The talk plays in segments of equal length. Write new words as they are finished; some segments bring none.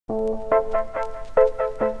Hi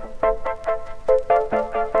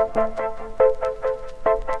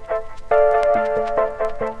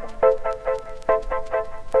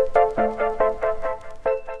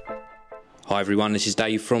everyone, this is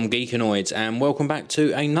Dave from Geekanoids and welcome back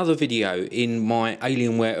to another video in my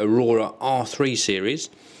Alienware Aurora R3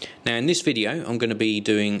 series. Now in this video I'm going to be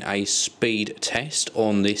doing a speed test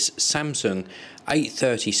on this Samsung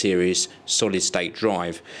 830 series solid state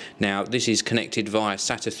drive. Now this is connected via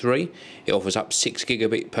SATA 3, it offers up 6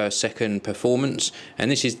 gigabit per second performance, and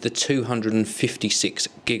this is the 256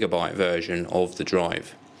 gigabyte version of the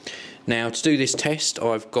drive. Now to do this test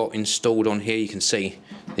I've got installed on here, you can see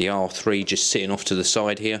the R3 just sitting off to the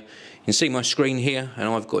side here. You can see my screen here, and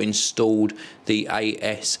I've got installed the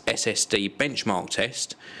SSD Benchmark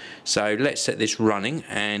test. So let's set this running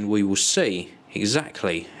and we will see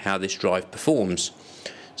exactly how this drive performs.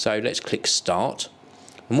 So let's click start.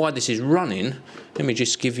 And while this is running, let me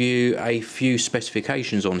just give you a few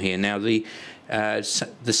specifications on here. Now the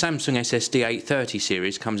Samsung SSD 830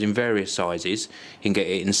 series comes in various sizes. You can get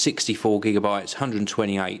it in 64 gigabytes,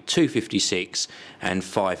 128, 256 and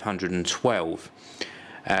 512.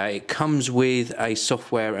 It comes with a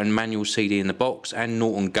software and manual CD in the box and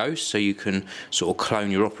Norton Ghost, so you can sort of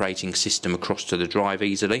clone your operating system across to the drive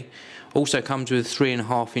easily. Also comes with a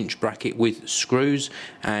 3.5-inch bracket with screws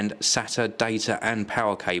and SATA data and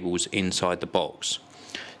power cables inside the box.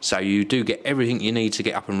 So you do get everything you need to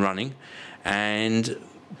get up and running. And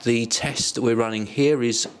the test that we're running here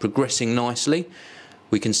is progressing nicely.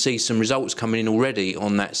 We can see some results coming in already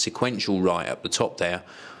on that sequential write up the top there.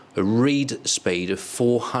 A read speed of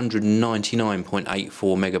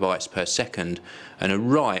 499.84 megabytes per second and a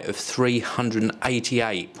write of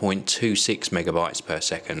 388.26 megabytes per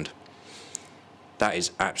second. That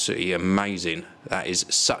is absolutely amazing. That is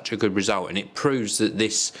such a good result, and it proves that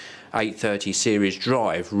this 830 series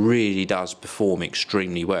drive really does perform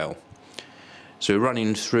extremely well. So we're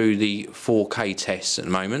running through the 4K tests at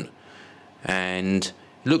the moment, and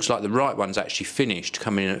it looks like the right one's actually finished,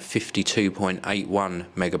 coming in at 52.81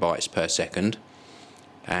 megabytes per second,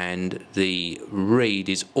 and the read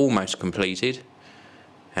is almost completed,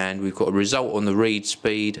 and we've got a result on the read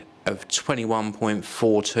speed of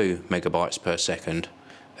 21.42 megabytes per second.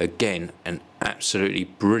 Again, an absolutely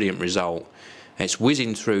brilliant result. And it's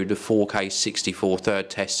whizzing through the 4K 64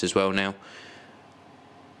 third test as well now,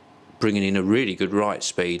 bringing in a really good write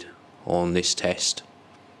speed on this test.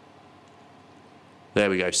 There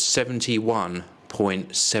we go,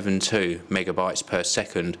 71.72 megabytes per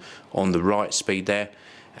second on the write speed there,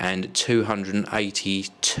 and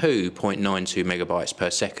 282.92 megabytes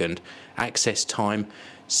per second. Access time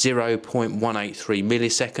 0.183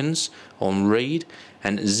 milliseconds on read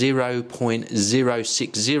and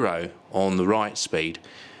 0.060 on the write speed.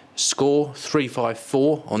 Score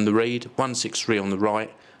 354 on the read, 163 on the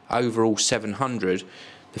write, overall 700.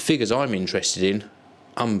 The figures I'm interested in,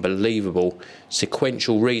 unbelievable.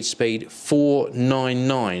 Sequential read speed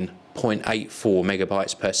 499.84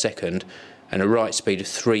 megabytes per second and a write speed of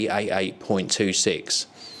 388.26.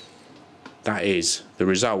 That is the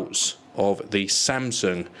results of the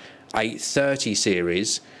Samsung 830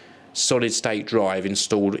 series solid state drive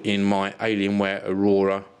installed in my Alienware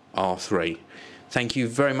Aurora R3. Thank you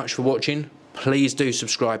very much for watching. Please do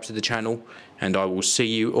subscribe to the channel, and I will see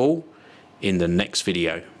you all in the next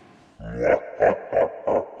video.